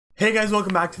Hey guys,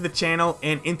 welcome back to the channel,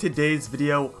 and in today's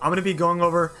video I'm going to be going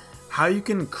over how you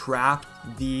can craft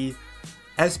the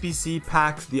SBC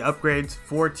packs, the upgrades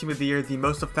for Team of the Year the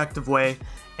most effective way,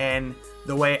 and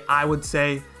the way I would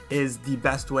say is the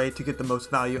best way to get the most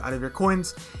value out of your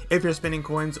coins if you're spending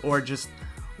coins, or just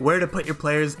where to put your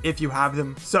players if you have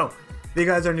them. So if you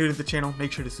guys are new to the channel,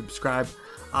 make sure to subscribe.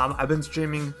 I've been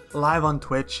streaming live on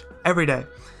Twitch every day,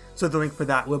 so the link for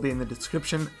that will be in the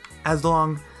description, as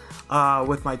long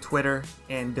with my Twitter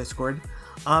and Discord.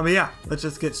 Yeah, let's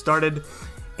just get started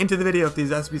into the video. If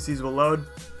these SBCs will load,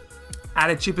 I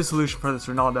had a cheapest solution for this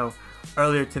Ronaldo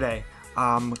earlier today.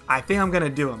 I think I'm gonna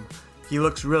do him. He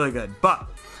looks really good. But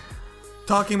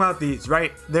talking about these,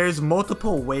 right? There's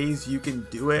multiple ways you can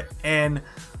do it, and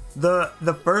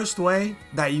the first way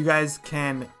that you guys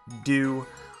can do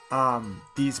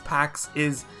these packs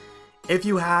is if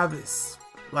you have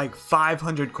like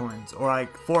 500 coins, or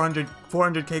like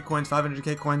 400k coins,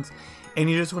 500k coins, and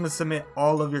you just want to submit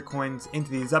all of your coins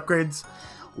into these upgrades.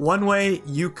 One way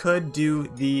you could do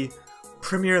the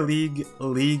Premier League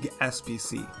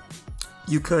SBC.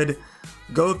 You could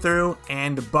go through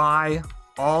and buy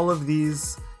all of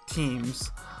these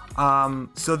teams,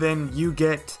 so then you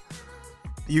get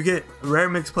rare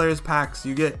mixed players packs,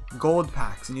 you get gold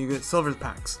packs, and you get silver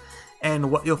packs.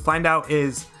 And what you'll find out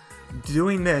is,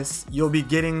 doing this, you'll be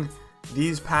getting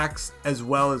these packs as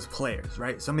well as players,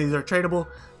 right? Some of these are tradable,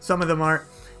 some of them aren't.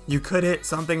 You could hit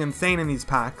something insane in these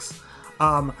packs,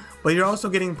 but you're also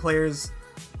getting players.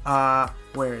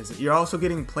 Where is it? You're also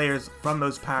getting players from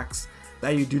those packs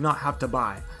that you do not have to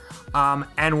buy.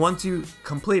 And once you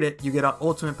complete it, you get an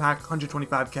ultimate pack,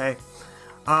 125k.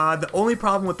 The only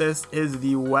problem with this is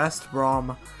the West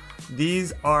Brom.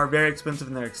 These are very expensive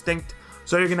and they're extinct,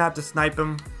 so you're gonna have to snipe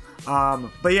them.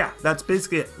 But yeah, that's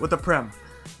basically it with the Prem.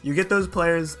 You get those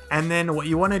players, and then what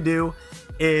you want to do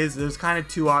is, there's kind of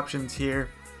two options here.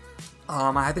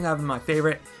 I think I have my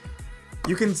favorite.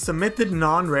 You can submit the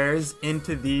non-rares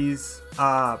into these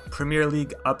Premier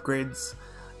League upgrades,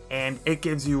 and it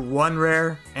gives you 1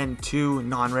 rare and 2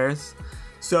 non-rares.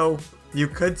 So you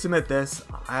could submit this.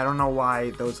 I don't know why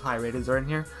those high rated are in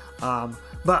here,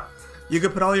 but you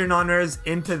could put all your non-rares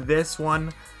into this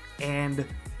one and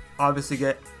obviously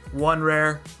get 1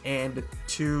 rare and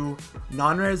 2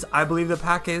 non-rares, I believe the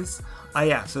pack is.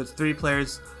 Yeah, so it's 3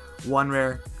 players, 1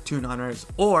 rare, 2 non-rares.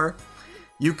 Or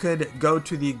you could go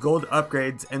to the gold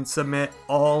upgrades and submit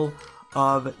all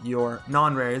of your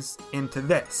non-rares into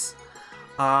this.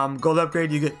 Gold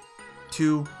upgrade, you get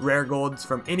 2 rare golds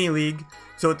from any league,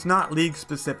 so it's not league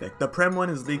specific. The Prem one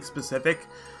is league specific.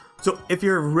 So if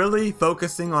you're really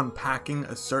focusing on packing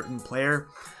a certain player,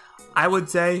 I would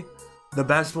say the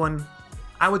best one,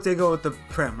 I would say go with the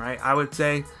Prem, right? I would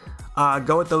say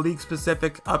go with the league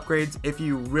specific upgrades if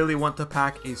you really want to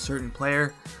pack a certain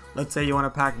player. Let's say you want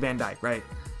to pack Van Dijk, right?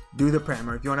 Do the Prem.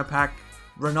 Or if you want to pack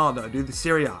Ronaldo, do the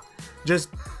Serie A. Just,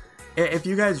 if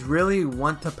you guys really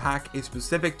want to pack a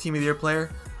specific Team of the Year player,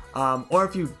 or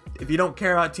if you don't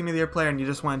care about Team of the Year player and you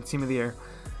just want Team of the Year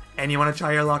and you want to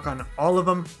try your luck on all of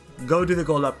them, go do the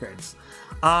gold upgrades.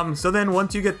 So then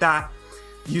once you get that,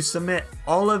 you submit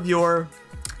all of your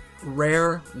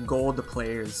rare gold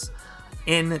players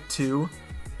into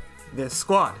this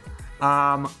squad.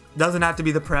 Doesn't have to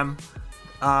be the Prem,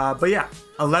 but yeah,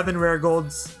 11 rare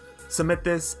golds. Submit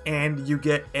this and you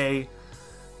get a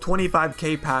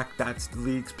 25k pack that's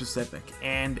league specific.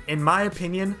 And in my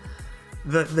opinion,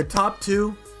 the top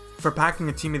 2 for packing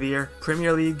a Team of the Year,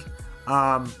 Premier League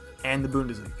and the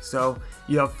Bundesliga. So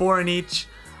you have 4 in each,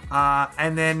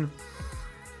 and then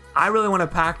I really want to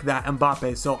pack that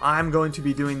Mbappe, so I'm going to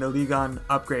be doing the Ligue 1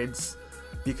 upgrades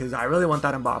because I really want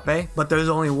that Mbappe, but there's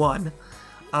only 1.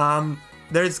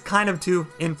 There's kind of 2.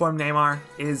 Informed Neymar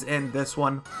is in this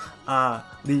one.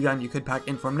 Ligue 1, you could pack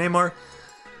Informed Neymar.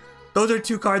 Those are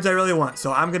 2 cards I really want,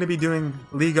 so I'm going to be doing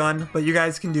Ligue 1, but you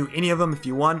guys can do any of them if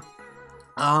you want.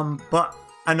 But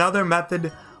another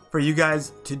method for you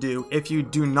guys to do, if you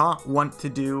do not want to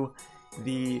do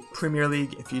the Premier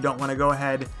League, if you don't want to go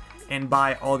ahead and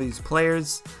buy all these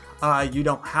players, you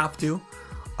don't have to.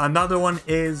 Another one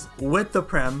is with the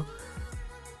Prem,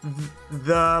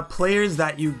 the players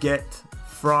that you get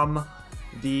from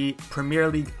the Premier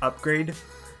League upgrade,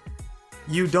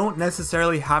 you don't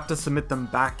necessarily have to submit them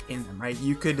back in them, right?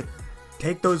 You could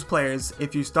take those players,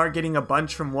 if you start getting a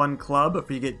bunch from one club,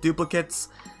 if you get duplicates,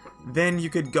 then you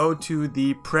could go to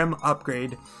the Prem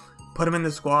upgrade, put them in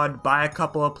the squad, buy a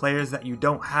couple of players that you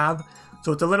don't have,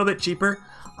 so it's a little bit cheaper.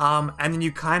 And then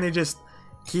you kind of just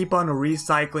keep on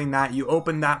recycling that. You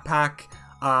open that pack.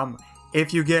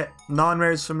 If you get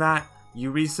non-rares from that,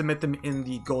 you resubmit them in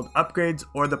the gold upgrades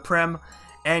or the Prem,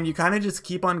 and you kind of just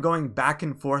keep on going back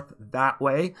and forth that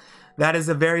way. That is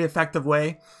a very effective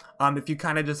way. If you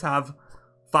kind of just have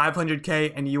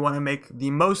 500k and you want to make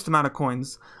the most amount of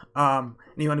coins, and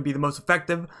you want to be the most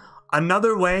effective,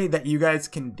 another way that you guys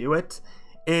can do it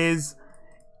is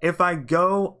if I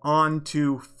go on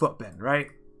to Footbin,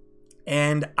 right,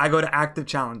 and I go to active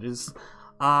challenges,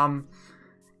 and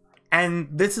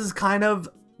this is kind of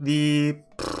the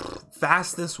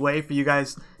fastest way for you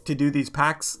guys to do these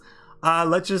packs.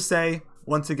 Let's just say,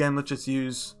 once again, let's just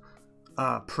use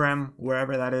Prim,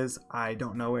 wherever that is. I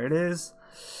don't know where it is.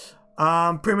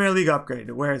 Premier League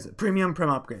upgrade. Where is it? Premium Prim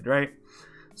upgrade, right?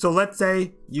 So let's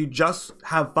say you just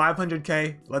have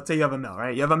 500k. Let's say you have $1 million,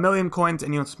 right? You have 1 million coins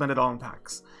and you spend it all in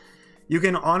packs. You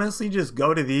can honestly just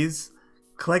go to these,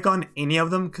 click on any of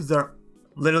them because they're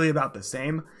literally about the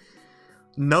same.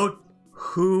 Note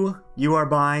who you are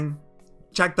buying.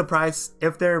 Check the price.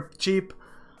 If they're cheap,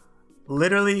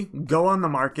 literally go on the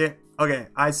market. Okay,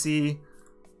 I see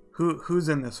who's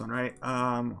in this one, right?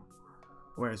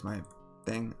 Where's my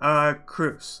thing?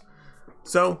 Cruz.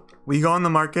 So we go on the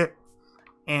market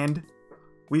and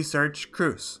we search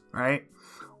Cruz, right?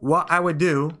 What I would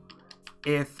do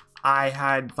if I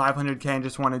had 500k and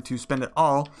just wanted to spend it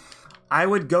all, I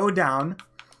would go down,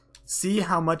 see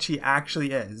how much he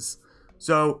actually is.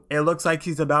 So it looks like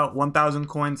he's about 1,000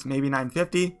 coins, maybe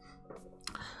 950.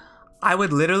 I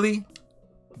would literally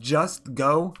just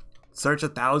go search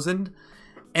 1,000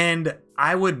 and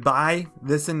I would buy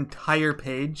this entire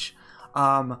page.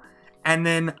 And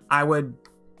then I would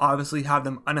obviously have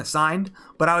them unassigned,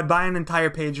 but I would buy an entire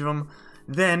page of them.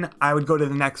 Then I would go to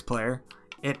the next player.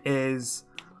 It is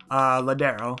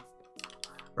Ladero,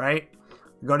 right?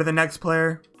 Go to the next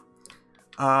player.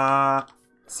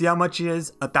 See how much he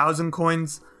is, 1,000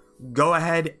 coins. Go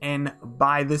ahead and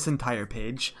buy this entire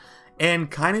page,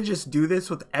 and kind of just do this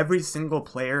with every single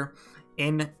player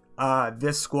in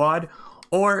this squad.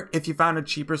 Or if you found a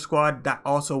cheaper squad that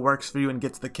also works for you and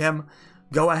gets the Kim,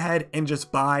 go ahead and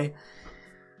just buy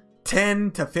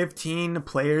 10 to 15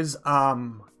 players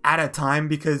at a time,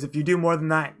 because if you do more than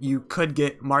that, you could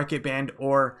get market banned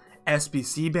or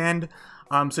SBC banned.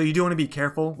 So you do want to be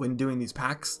careful when doing these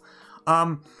packs.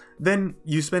 Then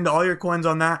you spend all your coins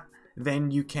on that. Then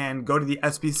you can go to the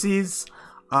SBCs,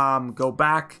 go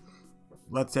back.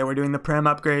 Let's say we're doing the Prim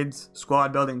upgrades,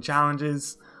 squad building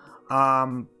challenges,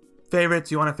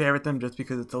 favorites. You want to favorite them just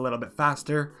because it's a little bit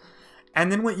faster.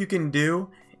 And then what you can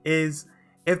do is,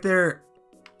 if they're,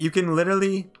 you can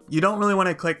literally, you don't really want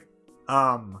to click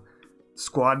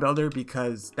squad builder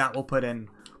because that will put in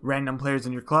random players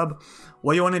in your club.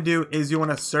 What you want to do is you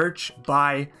want to search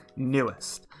by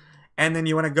newest. And then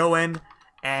you want to go in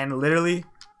and literally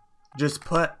just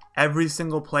put every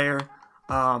single player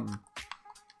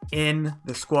in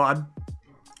the squad.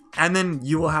 And then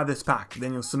you will have this pack.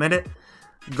 Then you'll submit it.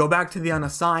 Go back to the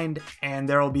unassigned, and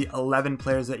there will be 11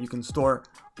 players that you can store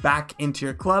back into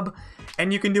your club.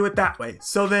 And you can do it that way.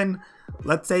 So then,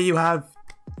 let's say you have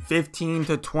 15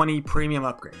 to 20 premium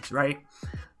upgrades, right?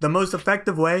 The most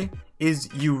effective way is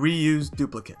you reuse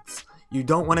duplicates. You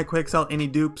don't want to quick sell any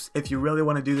dupes if you really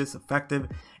want to do this effective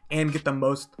and get the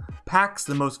most packs,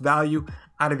 the most value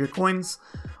out of your coins.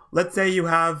 Let's say you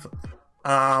have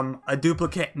a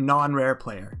duplicate non-rare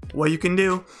player. What you can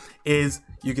do is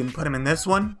you can put him in this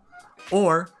one,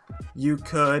 or you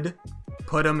could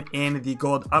put him in the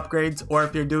gold upgrades, or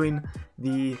if you're doing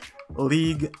the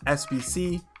league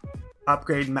SBC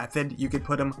upgrade method, you could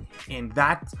put him in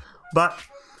that. But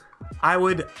I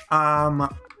would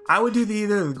do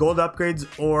either the gold upgrades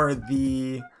or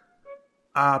the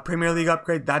Premier League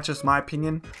upgrade. That's just my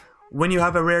opinion. When you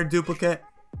have a rare duplicate,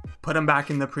 put them back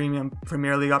in the premium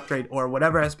Premier League upgrade or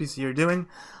whatever SBC you're doing.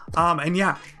 And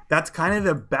yeah, that's kind of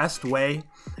the best way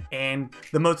and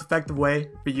the most effective way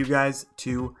for you guys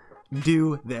to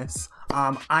do this.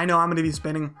 I know I'm going to be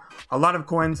spending a lot of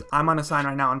coins. I'm on assigned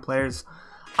right now on players.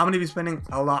 I'm going to be spending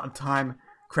a lot of time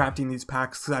crafting these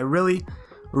packs because I really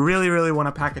want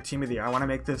to pack a team of the year. I want to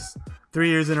make this 3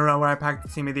 years in a row where I pack the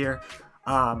team of the year.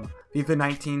 FIFA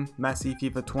 19, Messi,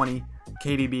 FIFA 20,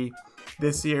 KDB.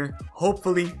 This year,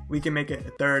 hopefully we can make it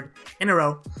a third in a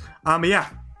row. But yeah,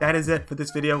 that is it for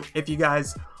this video. If you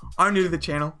guys are new to the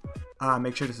channel,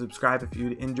 make sure to subscribe if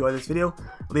you enjoy this video.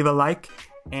 Leave a like,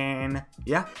 and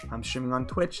yeah, I'm streaming on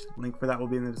Twitch. Link for that will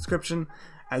be in the description,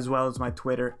 as well as my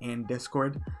Twitter and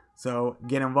Discord. So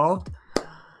get involved.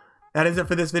 That is it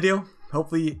for this video.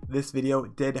 Hopefully this video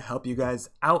did help you guys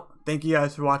out. Thank you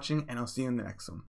guys for watching, and I'll see you in the next one.